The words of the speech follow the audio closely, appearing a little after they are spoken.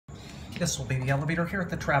This will be the elevator here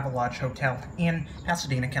at the Travelodge Hotel in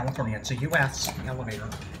Pasadena, California. It's a U.S. elevator.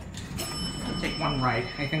 Take one ride.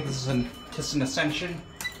 I think this is a Thyssen Ascension.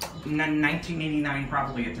 1989,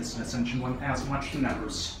 probably a Thyssen Ascension 1000. Watch the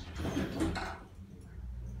numbers.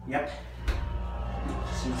 Yep.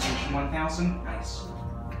 Thyssen Ascension 1000. Nice.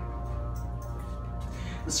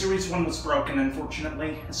 The Series 1 was broken,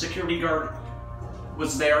 unfortunately. A security guard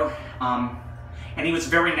was there, and he was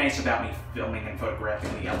very nice about me filming and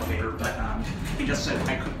photographing the elevator, but he just said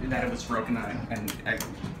that it was broken, and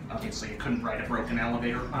obviously I couldn't ride a broken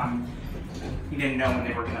elevator. He didn't know when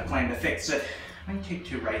they were going to plan to fix it. I can take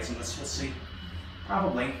two rides in this, we'll see.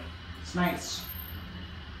 Probably. It's nice.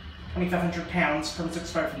 2,500 pounds, permits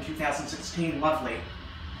expired from 2016, lovely.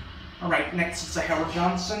 Alright, next is the Howard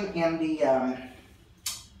Johnson and the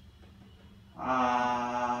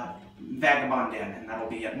Vagabond Inn, and that'll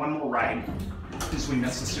be it. One more ride. Because we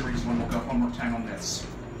missed the Series 1, we'll go one more time on this.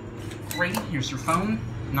 Great, here's your phone.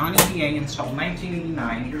 Non-EPA, installed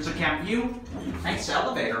 1989. Here's a cab view. Nice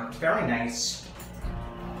elevator, very nice.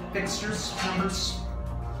 Fixtures, numbers.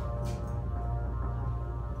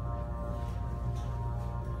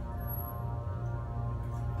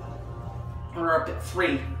 We're up at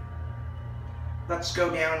 3. Let's go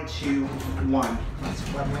down to 1.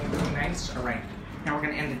 That's leveling really nice. Alright, now we're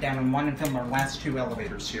going to end it down in 1 and film our last 2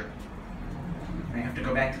 elevators here. I have to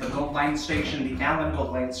go back to the Gold Line Station. The Allen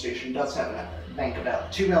Gold Line Station does have a bank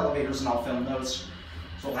about 2 elevators, and I'll film those.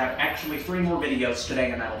 So we'll have actually 3 more videos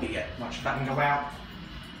today, and that'll be it. Watch the button go out.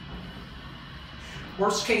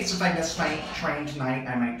 Worst case, if I miss my train tonight,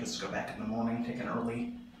 I might just go back in the morning, take an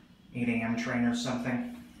early 8 a.m. train or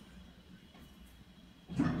something.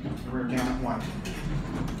 We're down at 1.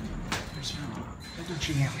 There's no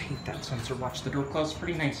energy. I hate that sensor. Watch the door close.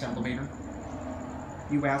 Pretty nice elevator.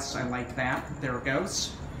 US, I like that. There it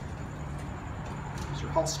goes. There's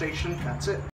your Hall Station. That's it.